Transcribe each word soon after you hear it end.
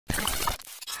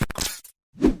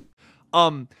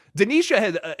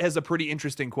Denisha has a pretty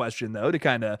interesting question, though, to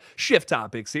kind of shift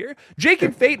topics here. Jake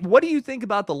and Fate, what do you think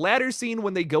about the ladder scene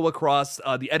when they go across?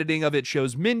 The editing of it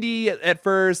shows Mindy at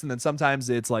first, and then sometimes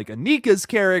it's like Anika's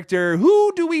character.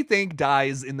 Who do we think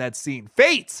dies in that scene?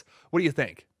 Fate, what do you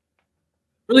think?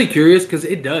 Really curious because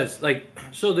it does. Like,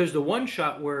 so there's the one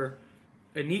shot where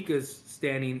Anika's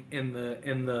standing in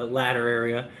the ladder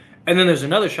area, and then there's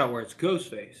another shot where it's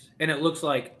Ghostface, and it looks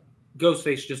like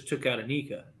Ghostface just took out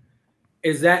Anika.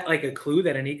 Is that like a clue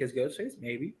that Anika's Ghostface?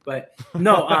 Maybe, but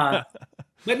no.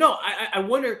 But no, I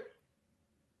wonder.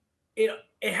 It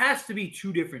has to be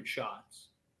two different shots.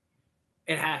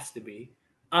 It has to be.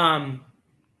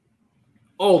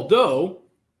 Although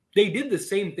they did the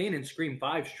same thing in Scream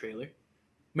 5's trailer.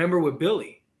 Remember with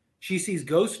Billy, she sees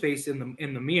Ghostface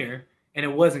in the mirror, and it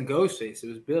wasn't Ghostface; it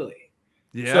was Billy.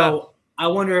 Yeah. So I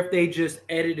wonder if they just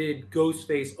edited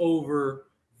Ghostface over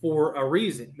for a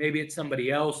reason. Maybe it's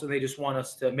somebody else, and they just want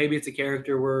us to. Maybe it's a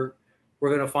character we're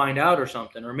gonna find out or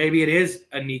something, or maybe it is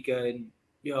Anika, and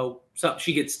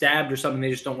she gets stabbed or something.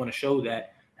 They just don't want to show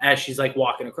that as she's like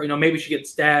walking across. Maybe she gets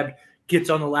stabbed, gets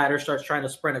on the ladder, starts trying to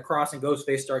sprint across, and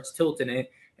Ghostface starts tilting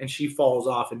it, and she falls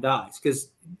off and dies. Because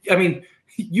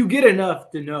you get enough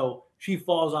to know she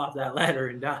falls off that ladder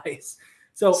and dies.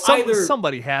 So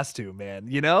somebody has to, man.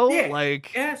 Yeah, it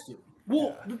has to.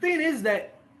 Well, the thing is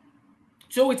that.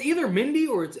 So it's either Mindy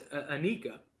or it's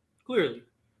Anika, clearly.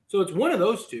 So it's one of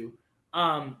those two.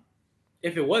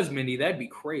 If it was Mindy, that'd be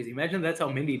crazy. Imagine that's how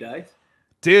Mindy dies,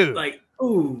 dude. Like,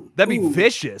 that'd be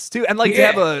vicious too. And to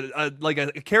have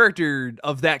a character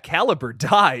of that caliber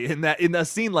die in a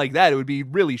scene like that, it would be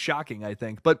really shocking, I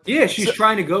think. But yeah, she's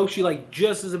trying to go. She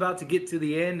just is about to get to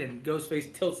the end, and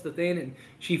Ghostface tilts the thing, and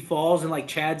she falls, and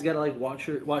Chad's got to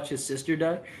watch his sister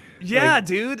die. Yeah,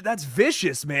 dude, that's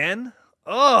vicious, man.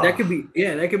 Oh, that could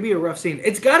be a rough scene.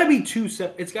 It's got to be two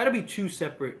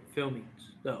separate filmings,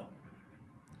 though.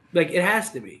 It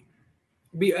has to be,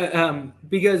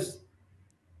 because,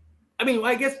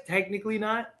 I guess technically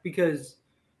not, because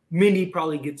Mindy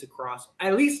probably gets across.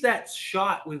 At least that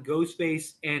shot with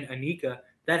Ghostface and Anika,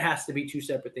 that has to be two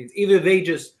separate things. Either they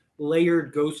just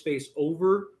layered Ghostface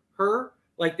over her,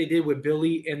 like they did with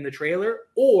Billy in the trailer,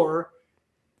 or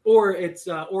it's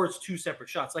two separate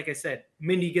shots. Like I said,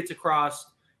 Mindy gets across,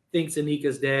 thinks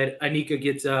Anika's dead. Anika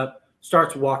gets up,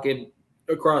 starts walking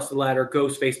across the ladder.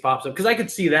 Ghostface pops up. Because I could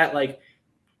see that,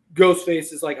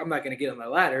 Ghostface is I'm not going to get on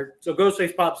that ladder. So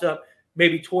Ghostface pops up,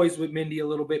 maybe toys with Mindy a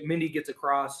little bit. Mindy gets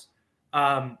across.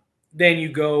 Then you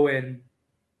go and,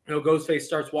 Ghostface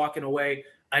starts walking away.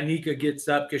 Anika gets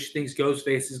up because she thinks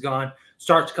Ghostface is gone,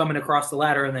 starts coming across the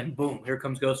ladder, and then boom, here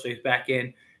comes Ghostface back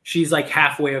in. She's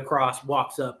halfway across,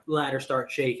 walks up, ladder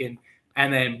starts shaking,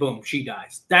 and then boom, she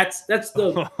dies. That's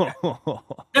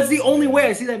the only way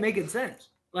I see that making sense.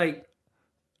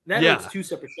 Makes two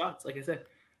separate shots, like I said.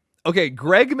 Okay,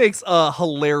 Greg makes a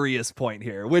hilarious point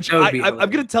here, which I'm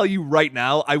going to tell you right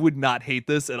now, I would not hate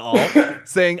this at all,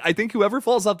 saying I think whoever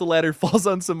falls off the ladder falls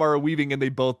on Samara Weaving and they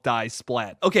both die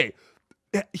splat. Okay,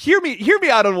 hear me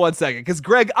out on 1 second, because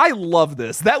Greg, I love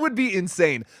this. That would be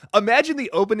insane. Imagine the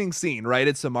opening scene, right?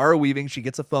 It's Samara Weaving. She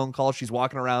gets a phone call. She's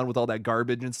walking around with all that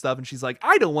garbage and stuff, and she's like,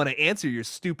 I don't want to answer your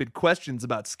stupid questions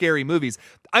about scary movies.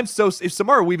 If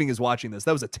Samara Weaving is watching this,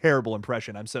 that was a terrible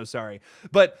impression. I'm so sorry.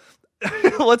 But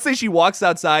let's say she walks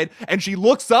outside and she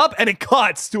looks up and it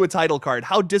cuts to a title card.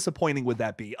 How disappointing would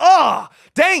that be?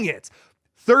 Dang it.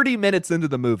 30 minutes into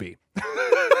the movie.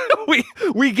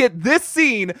 We get this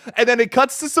scene, and then it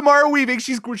cuts to Samara Weaving.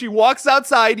 She walks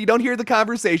outside. You don't hear the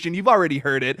conversation. You've already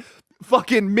heard it.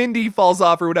 Fucking Mindy falls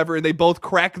off or whatever, and they both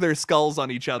crack their skulls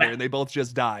on each other, and they both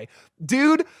just die.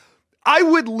 Dude, I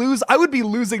would be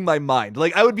losing my mind.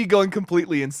 I would be going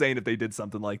completely insane if they did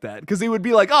something like that, because it would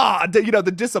be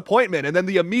the disappointment, and then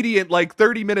the immediate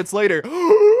 30 minutes later,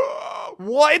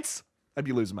 what? I'd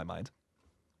be losing my mind.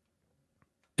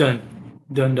 Dun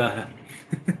dun dun.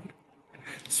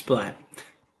 Splat.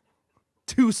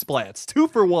 2 splats. 2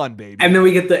 for 1, baby. And then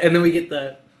we get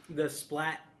the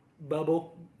splat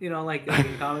bubble. In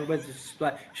comic books,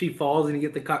 splat. She falls and you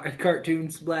get the cartoon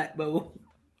splat bubble.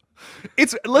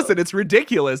 It's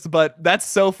ridiculous, but that's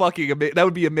so fucking that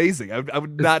would be amazing. I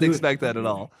would not expect that at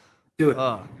all. Do it.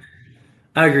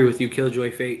 I agree with you,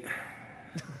 KillJoy Fate.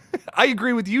 I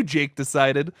agree with you, Jake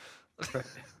decided. Right.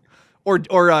 or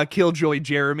KillJoy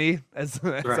Jeremy, as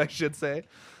I should say.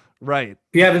 Right.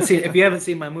 If you haven't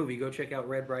seen my movie, go check out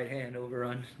Red Right Hand over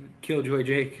on KillJoy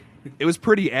Jake. It was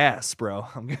pretty ass, bro.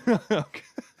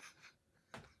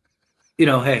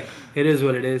 Hey, it is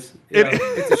what it is.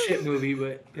 It's a shit movie,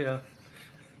 but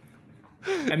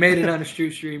I made it on a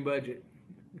shoestring budget.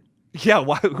 Yeah,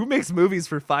 why, who makes movies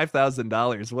for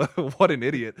 $5,000? What an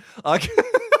idiot.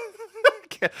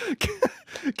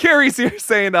 Carrie's here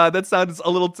saying that sounds a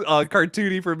little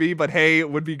cartoony for me, but hey, it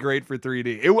would be great for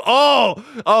 3D.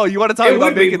 Oh, you want to talk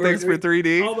about making things for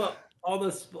 3D?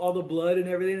 All the blood and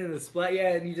everything and the splat,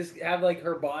 yeah, and you just have like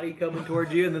her body coming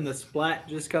towards you, and then the splat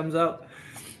just comes up.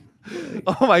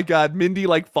 Oh my God, Mindy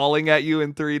like falling at you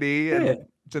in 3D, and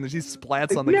then she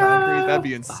splats on the concrete. That'd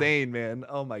be insane, man.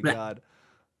 Oh my God.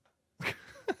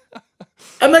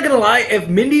 I'm not gonna lie, if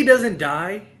Mindy doesn't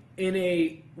die in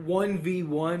a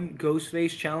 1v1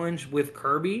 Ghostface challenge with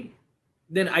Kirby,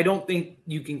 then I don't think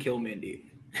you can kill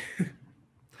Mindy.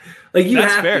 Like you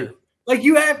That's have fair. to. Like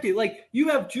you have to. Like you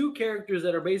have two characters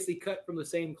that are basically cut from the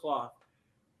same cloth.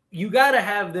 You got to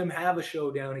have them have a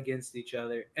showdown against each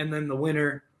other, and then the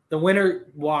winner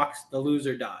walks, the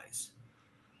loser dies.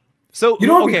 So you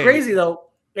know what would be crazy though,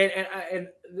 and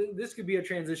this could be a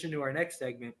transition to our next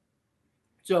segment.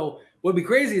 So what'd be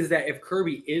crazy is that if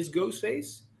Kirby is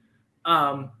Ghostface,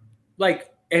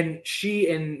 and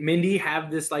she and Mindy have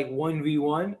this like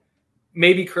 1v1,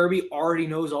 maybe Kirby already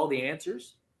knows all the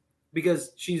answers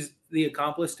because she's the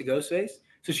accomplice to Ghostface.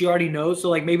 So she already knows. So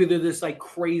like maybe they're this like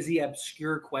crazy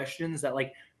obscure questions that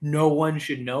like no one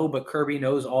should know, but Kirby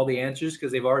knows all the answers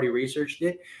because they've already researched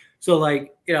it. So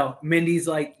like, you know, Mindy's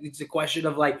like, it's a question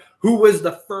of like, who was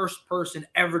the first person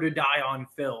ever to die on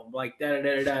film? Like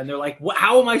da-da-da-da-da. And they're like,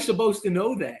 how am I supposed to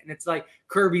know that? And it's like,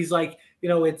 Kirby's like, you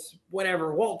know, it's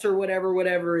whatever, Walter, whatever,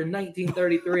 in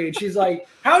 1933. And she's like,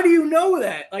 how do you know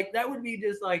that? Like, that would be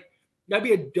just like, that'd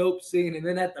be a dope scene. And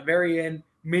then at the very end,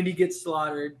 Mindy gets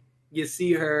slaughtered. You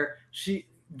see her,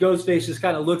 Ghostface just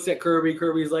kind of looks at Kirby.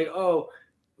 Kirby's like, oh,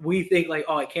 we think like,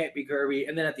 oh, it can't be Kirby.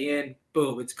 And then at the end,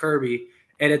 boom, it's Kirby.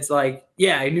 And it's like,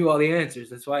 yeah, I knew all the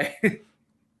answers. That's why.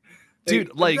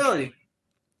 Dude, like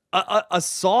a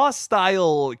Saw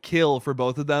style kill for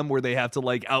both of them where they have to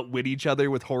like outwit each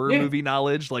other with horror movie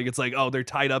knowledge. Like it's like, oh, they're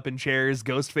tied up in chairs.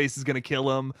 Ghostface is going to kill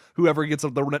them. Whoever gets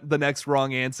the next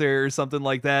wrong answer or something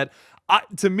like that.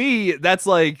 To me, that's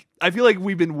like, I feel like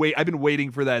I've been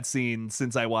waiting for that scene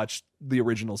since I watched the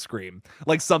original Scream,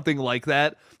 like something like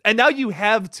that. And now you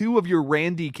have two of your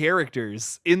Randy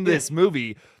characters in this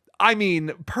movie. I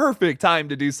mean, perfect time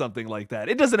to do something like that.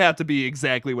 It doesn't have to be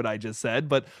exactly what I just said,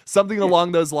 but something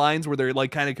along those lines where they're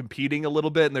like kind of competing a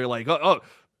little bit and they're like, oh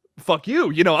fuck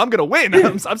you. You know, I'm going to win.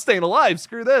 I'm staying alive.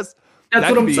 Screw this. That's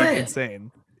what I'm saying.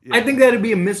 Insane. Yeah. I think that'd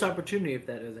be a missed opportunity if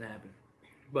that doesn't happen.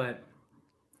 But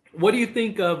what do you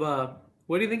think of the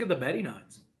betting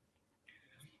odds?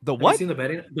 The what? Have you seen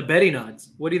the betting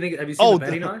odds? What do you think? Have you seen the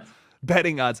betting odds?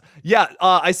 Betting odds. Yeah,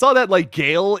 I saw that like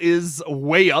Gale is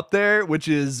way up there, which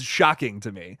is shocking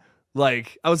to me.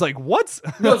 Like I was like, what?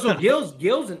 No, so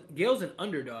Gale's an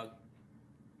underdog.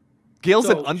 Gale's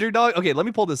an underdog? Okay, let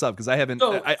me pull this up because I haven't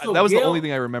that was the only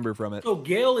thing I remember from it. So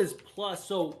Gale is plus.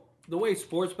 So the way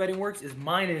sports betting works is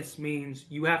minus means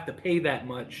you have to pay that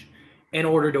much in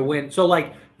order to win. So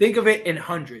like think of it in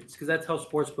hundreds because that's how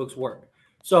sports books work.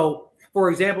 So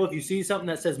for example, if you see something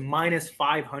that says minus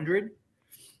 500,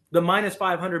 the minus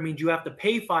 500 means you have to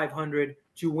pay 500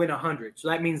 to win 100. So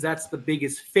that means that's the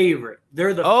biggest favorite.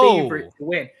 They're the favorite to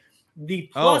win. The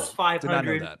plus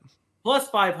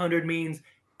 500 means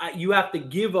you have to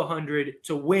give 100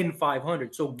 to win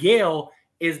 500. So Gale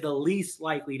is the least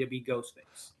likely to be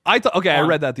Ghostface. I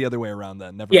read that the other way around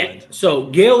then. Never mind. So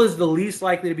Gale is the least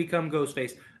likely to become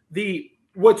Ghostface.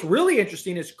 What's really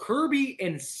interesting is Kirby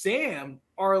and Sam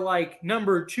are like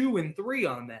number 2 and 3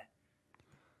 on that.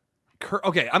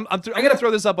 Okay, I'm gonna throw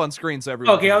this up on screen so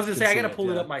everyone. Okay, I was gonna say I gotta pull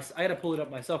it up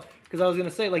myself because I was gonna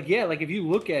say like if you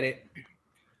look at it.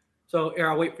 So here,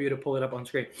 I'll wait for you to pull it up on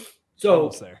screen. So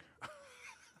almost there.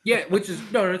 Yeah, which is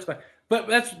no, it's fine. But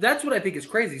that's what I think is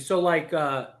crazy. So like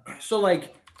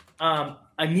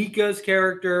Anika's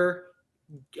character,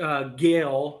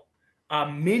 Gale,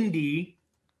 Mindy,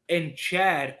 and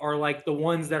Chad are like the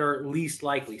ones that are least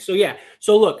likely. So yeah.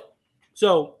 So look.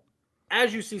 So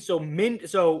as you see,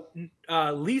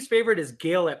 least favorite is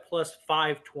Gale at plus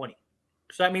 520.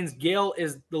 So that means Gale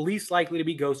is the least likely to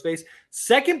be Ghostface.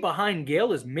 Second behind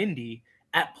Gale is Mindy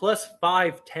at plus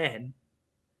 510.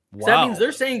 Wow. So that means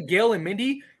they're saying Gale and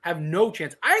Mindy have no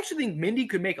chance. I actually think Mindy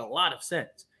could make a lot of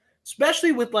sense,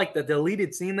 especially with like the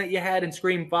deleted scene that you had in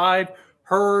Scream 5.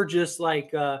 Her just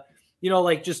like,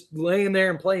 just laying there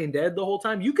and playing dead the whole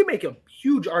time. You can make a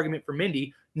huge argument for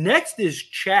Mindy. Next is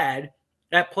Chad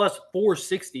at plus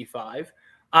 465,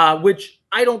 which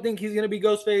I don't think he's going to be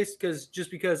Ghostface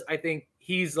because I think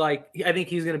he's going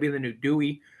to be the new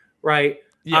Dewey, right?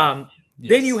 Yeah.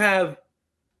 Then you have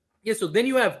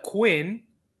Quinn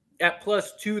at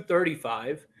plus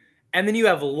 235, and then you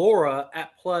have Laura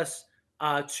at plus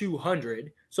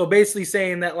 200. So basically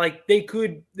saying that like they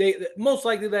most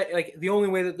likely that like the only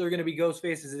way that they're going to be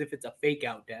Ghostface is if it's a fake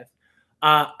out death.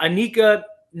 Anika,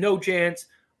 no chance.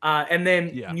 And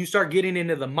then you start getting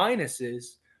into the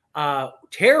minuses.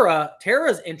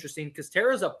 Tara's interesting because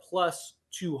Tara's a plus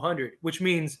 200, which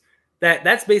means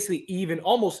that's basically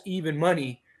almost even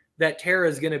money that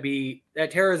Tara's going to be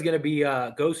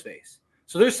Ghostface.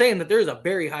 So they're saying that there's a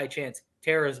very high chance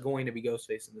Tara is going to be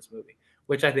Ghostface in this movie,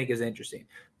 which I think is interesting.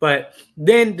 But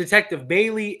then Detective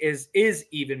Bailey is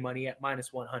even money at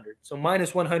minus 100. So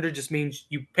minus 100 just means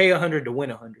you pay 100 to win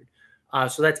 100.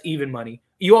 So that's even money.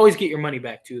 You always get your money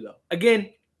back too, though. Again,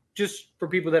 just for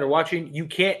people that are watching, you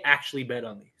can't actually bet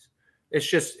on these. It's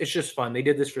just fun. They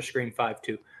did this for Scream 5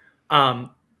 too.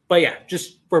 But yeah,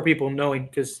 just for people knowing,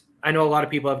 because I know a lot of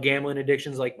people have gambling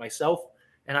addictions like myself,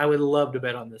 and I would love to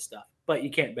bet on this stuff, but you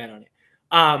can't bet on it.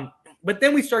 But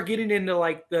then we start getting into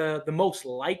like the most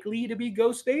likely to be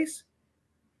Ghostface.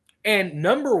 And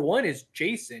number one is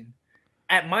Jason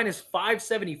at minus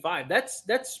 575. That's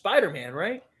Spider-Man,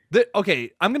 right? Okay,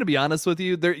 I'm gonna be honest with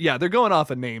you. They're going off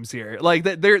of names here. Like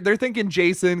they're thinking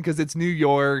Jason because it's New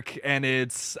York and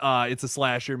it's a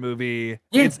slasher movie.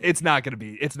 Yeah. It's not gonna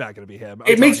be him.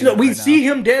 It makes no. We see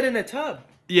him dead in a tub.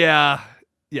 Yeah.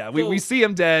 We see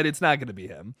him dead. It's not gonna be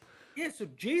him. Yeah. So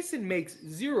Jason makes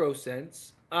 0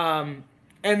 sense. And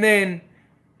then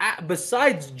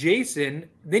besides Jason,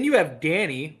 then you have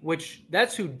Danny, which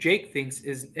that's who Jake thinks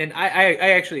is, and I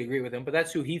actually agree with him, but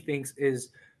that's who he thinks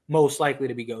is most likely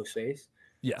to be Ghostface.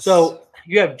 Yes. So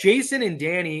you have Jason and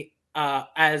Danny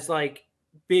as like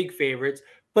big favorites,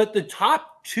 but the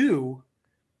top two,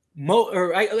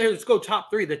 let's go top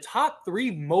three. The top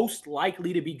three most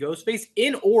likely to be Ghostface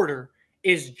in order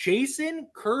is Jason,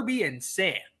 Kirby, and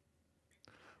Sam.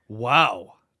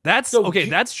 Wow. That's okay.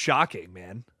 That's shocking,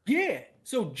 man. Yeah.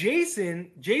 So Jason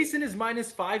is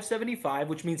minus 575,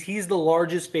 which means he's the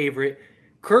largest favorite.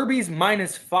 Kirby's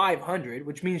minus 500,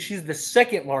 which means she's the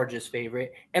second largest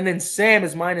favorite. And then Sam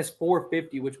is minus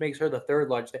 450, which makes her the third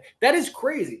largest. That is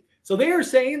crazy. So they are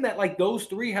saying that like those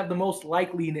three have the most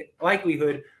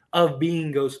likelihood of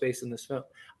being Ghostface in this film.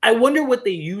 I wonder what they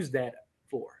use that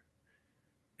for.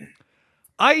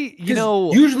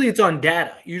 Usually it's on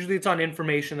data. Usually it's on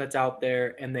information that's out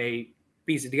there and they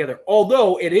piece it together.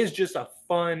 Although it is just a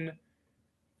fun,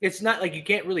 it's not like you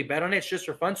can't really bet on it. It's just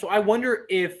for fun. So I wonder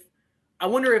if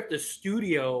the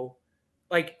studio,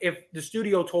 like if the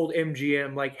studio told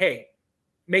MGM, like, hey,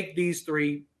 make these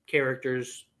three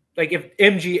characters, like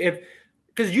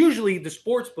because usually the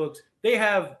sports books, they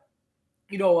have,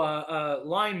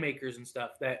 line makers and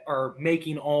stuff that are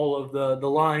making all of the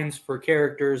lines for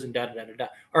characters and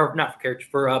or not for characters,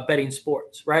 for betting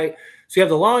sports, right? So you have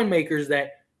the line makers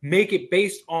that make it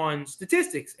based on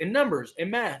statistics and numbers and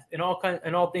math and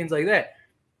all things like that.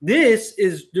 There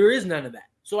is none of that.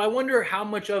 So I wonder how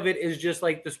much of it is just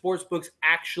like the sports books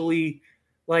actually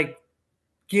like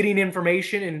getting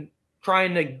information and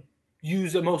trying to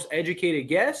use the most educated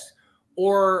guess,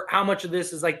 or how much of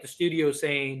this is like the studio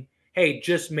saying, hey,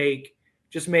 just make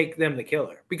them the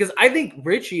killer. Because I think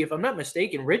Richie, if I'm not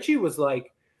mistaken, Richie was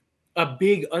like a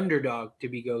big underdog to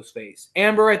be Ghostface.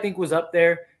 Amber, I think, was up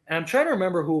there. And I'm trying to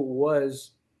remember who it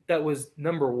was that was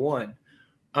number one.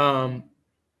 I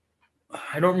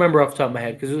don't remember off the top of my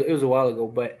head because it was a while ago,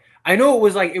 but I know it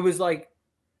was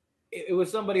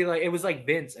somebody like, it was like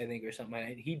Vince, I think, or something like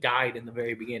that. He died in the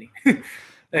very beginning.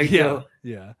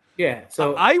 Yeah.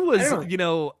 So I was,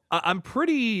 I'm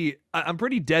pretty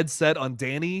dead set on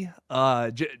Danny.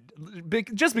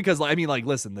 Just because, I mean, like,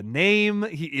 listen, the name,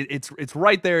 it's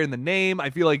right there in the name. I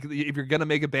feel like if you're gonna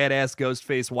make a badass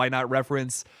Ghostface, why not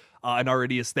reference an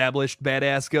already established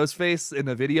badass Ghostface in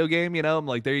the video game? I'm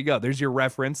like, there you go. There's your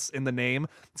reference in the name.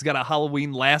 It's got a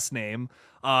Halloween last name,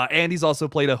 and he's also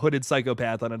played a hooded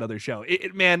psychopath on another show.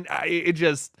 It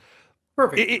just.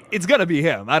 Perfect. It's gonna be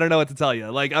him. I don't know what to tell you.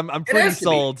 Like I'm pretty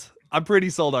sold. I'm pretty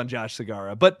sold on Josh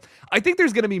Segarra, but I think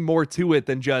there's gonna be more to it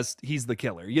than just he's the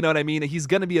killer. You know what I mean? He's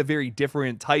gonna be a very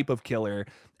different type of killer,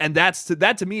 and that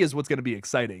to me is what's gonna be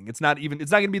exciting. It's not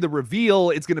gonna be the reveal.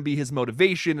 It's gonna be his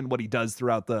motivation and what he does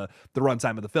throughout the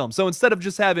runtime of the film. So instead of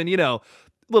just having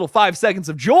little 5 seconds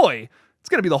of joy, it's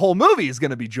gonna be the whole movie is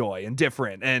gonna be joy and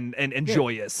different and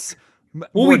joyous.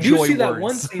 Well, we do see that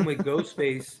one scene with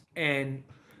Ghostface and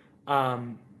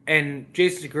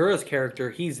Jason Segura's character,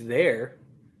 he's there.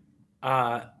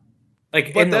 But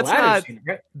in the ladder scene,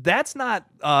 right? That's not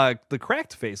the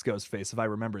cracked face Ghostface, if I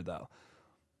remember, though.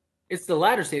 It's the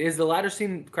ladder scene. Is the ladder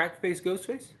scene cracked face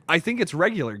Ghostface? I think it's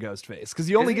regular Ghostface because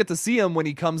you only get to see him when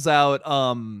he comes out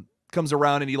comes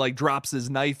around and he like drops his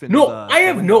knife into no, the I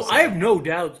have windowsill. no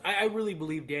doubts. I really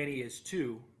believe Danny is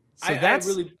too. So that's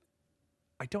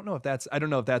I don't know if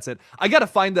that's it. I gotta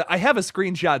find I have a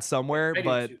screenshot somewhere,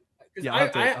 but yeah, I'll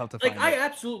have to find it. I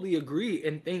absolutely agree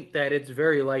and think that it's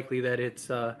very likely that it's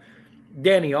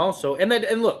Danny also. And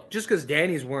look, just because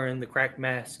Danny's wearing the cracked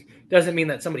mask doesn't mean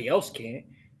that somebody else can't.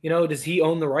 You know, does he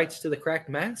own the rights to the cracked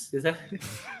mask? Is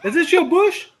this your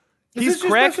Bush? He's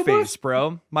crack face,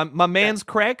 bro. My man's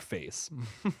crack face.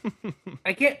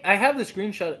 I have the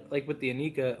screenshot like with the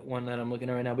Anika one that I'm looking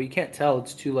at right now, but you can't tell.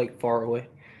 It's too like far away.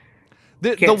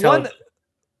 The one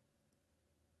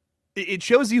it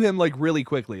shows you him like really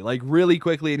quickly,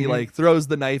 and he like throws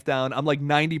the knife down. I'm like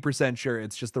 90% sure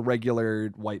it's just the regular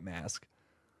white mask.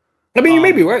 I mean, you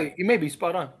may be right. You may be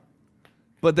spot on.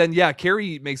 But then, yeah,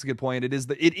 Carrie makes a good point. It is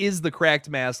the cracked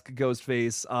mask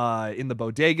Ghostface in the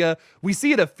bodega. We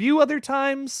see it a few other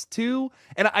times too,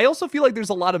 and I also feel like there's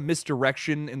a lot of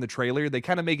misdirection in the trailer. They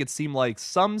kind of make it seem like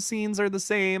some scenes are the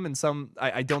same and some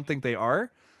I don't think they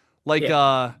are.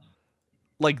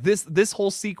 Like this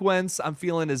whole sequence I'm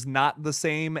feeling is not the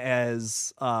same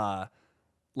as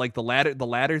like the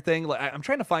ladder thing. Like I'm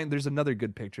trying to find there's another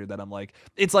good picture that I'm like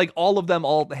it's like all of them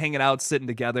all hanging out sitting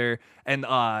together and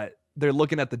they're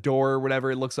looking at the door or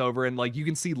whatever. It looks over and like you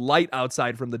can see light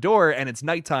outside from the door and it's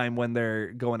nighttime when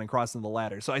they're going and crossing the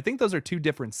ladder. So I think those are two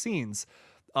different scenes.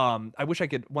 I wish I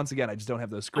could once again I just don't have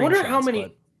those screenshots. I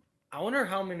wonder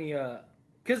how many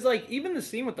because like even the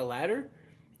scene with the ladder,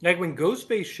 like when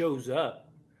Ghostface shows up,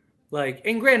 like,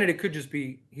 and granted, it could just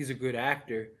be he's a good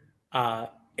actor. I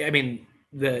mean,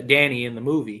 the Danny in the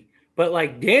movie, but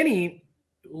like Danny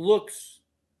looks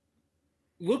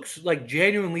like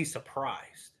genuinely surprised.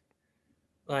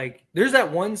 Like, there's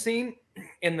that one scene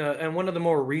in one of the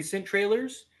more recent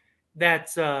trailers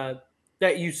that's that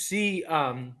you see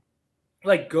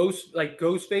like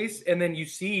Ghostface, and then you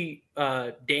see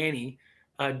Danny,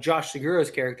 Josh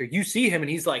Segura's character. You see him,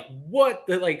 and he's like, "What?"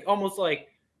 The like almost like,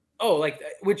 oh, like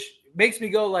which makes me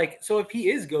go like, so if he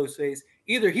is Ghostface,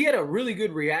 either he had a really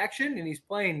good reaction and he's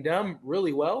playing dumb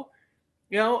really well,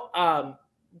 you know,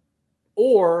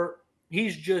 or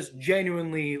he's just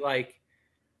genuinely like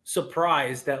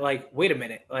surprised that like, wait a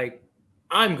minute, like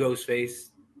I'm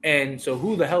Ghostface, and so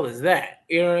who the hell is that?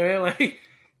 You know what I mean?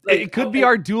 Like it could be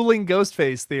our dueling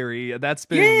Ghostface theory that's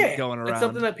been going around. It's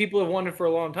something that people have wanted for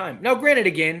a long time. Now, granted,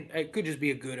 again, it could just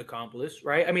be a good accomplice,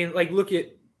 right? I mean, like look at.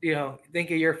 You know,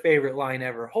 think of your favorite line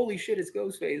ever. Holy shit, it's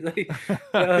Ghostface.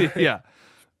 Like, yeah,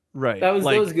 right. That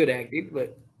was good acting,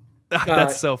 but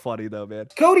that's so funny though, man.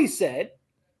 Cody said,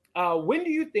 "When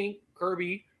do you think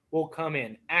Kirby will come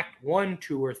in? Act 1,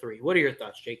 2, or 3? What are your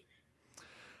thoughts, Jake?"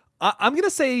 I'm gonna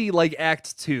say like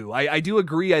Act 2. I do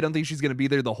agree. I don't think she's gonna be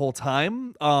there the whole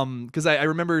time. Because I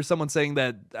remember someone saying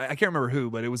that I can't remember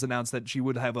who, but it was announced that she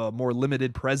would have a more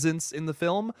limited presence in the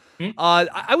film.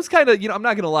 I was kind of, you know, I'm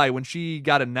not gonna lie. When she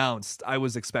got announced, I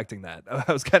was expecting that.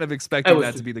 I was kind of expecting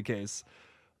that to be the case.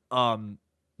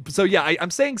 So yeah,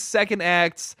 I'm saying second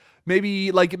act.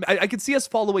 Maybe like I could see us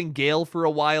following Gale for a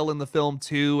while in the film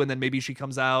too, and then maybe she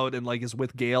comes out and like is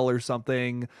with Gale or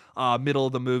something middle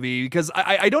of the movie, because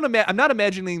I'm not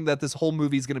imagining that this whole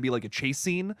movie is going to be like a chase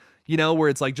scene, you know, where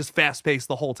it's like just fast paced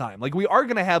the whole time. Like we are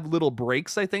going to have little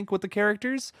breaks, I think, with the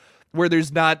characters where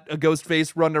there's not a ghost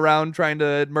face running around trying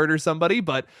to murder somebody,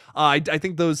 but I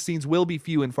think those scenes will be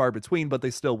few and far between, but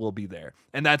they still will be there,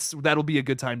 and that'll be a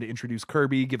good time to introduce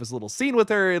Kirby, give us a little scene with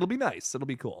her. It'll be nice. It'll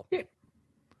be cool.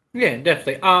 Yeah,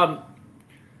 definitely.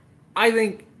 I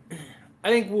think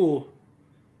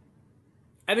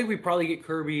we probably get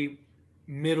Kirby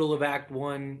middle of Act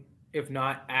 1, if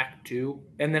not Act 2,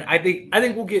 and then I think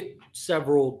we'll get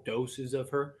several doses of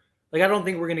her. Like I don't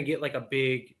think we're gonna get like a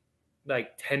big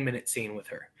like 10-minute scene with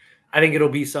her. I think it'll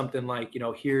be something like, you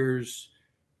know, here's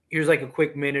like a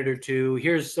quick minute or two.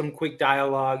 Here's some quick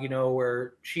dialogue, you know,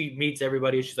 where she meets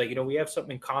everybody. She's like, you know, we have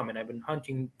something in common. I've been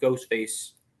hunting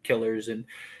Ghostface killers and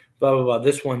blah, blah, blah.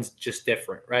 This one's just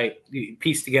different, right? You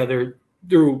piece together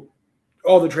through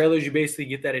all the trailers, you basically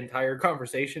get that entire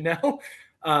conversation now.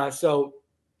 So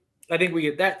I think we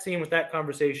get that scene with that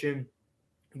conversation.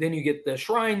 Then you get the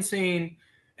shrine scene,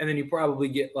 and then you probably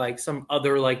get like some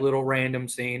other like little random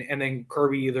scene, and then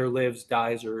Kirby either lives,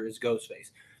 dies, or is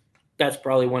Ghostface. That's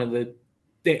probably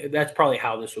that's probably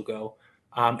how this will go.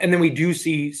 And then we do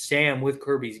see Sam with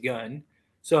Kirby's gun.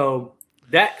 So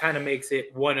that kind of makes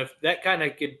it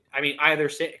either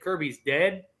Kirby's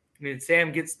dead and then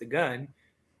Sam gets the gun.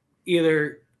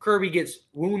 Either Kirby gets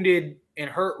wounded and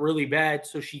hurt really bad,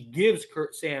 so she gives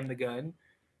Sam the gun.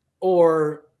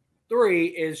 Or 3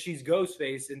 is she's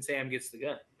Ghostface and Sam gets the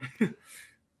gun.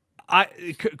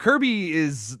 Kirby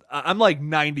is, I'm like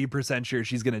 90% sure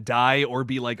she's gonna die or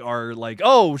be like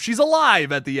oh, she's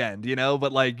alive at the end, you know,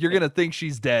 but like you're gonna think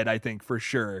she's dead, I think, for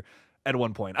sure at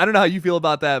one point. I don't know how you feel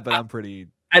about that, but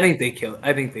I think they kill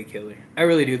her. I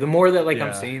really do. The more that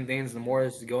I'm seeing things, the more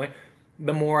this is going,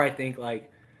 the more I think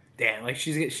like, damn, like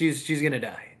she's gonna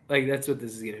die. Like that's what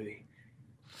this is gonna be.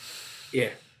 Yeah.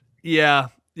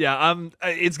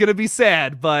 It's gonna be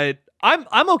sad, but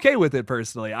I'm okay with it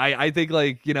personally. I think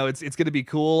like, you know, it's gonna be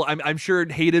cool. I'm sure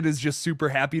Hayden is just super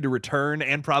happy to return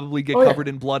and probably get covered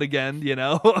in blood again, you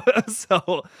know.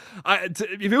 So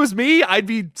if it was me, I'd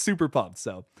be super pumped.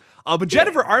 So but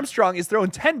Jennifer Armstrong is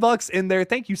throwing $10 in there.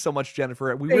 Thank you so much,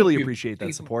 Jennifer. We really appreciate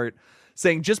that support.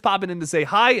 Saying just popping in to say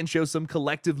hi and show some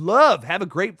collective love. Have a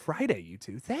great Friday, you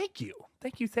two. Thank you.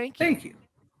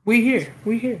 We here.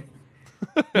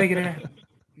 Making it happen.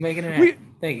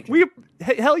 Thank you.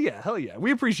 Hell yeah.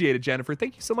 We appreciate it, Jennifer.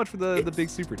 Thank you so much for the big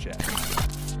super chat.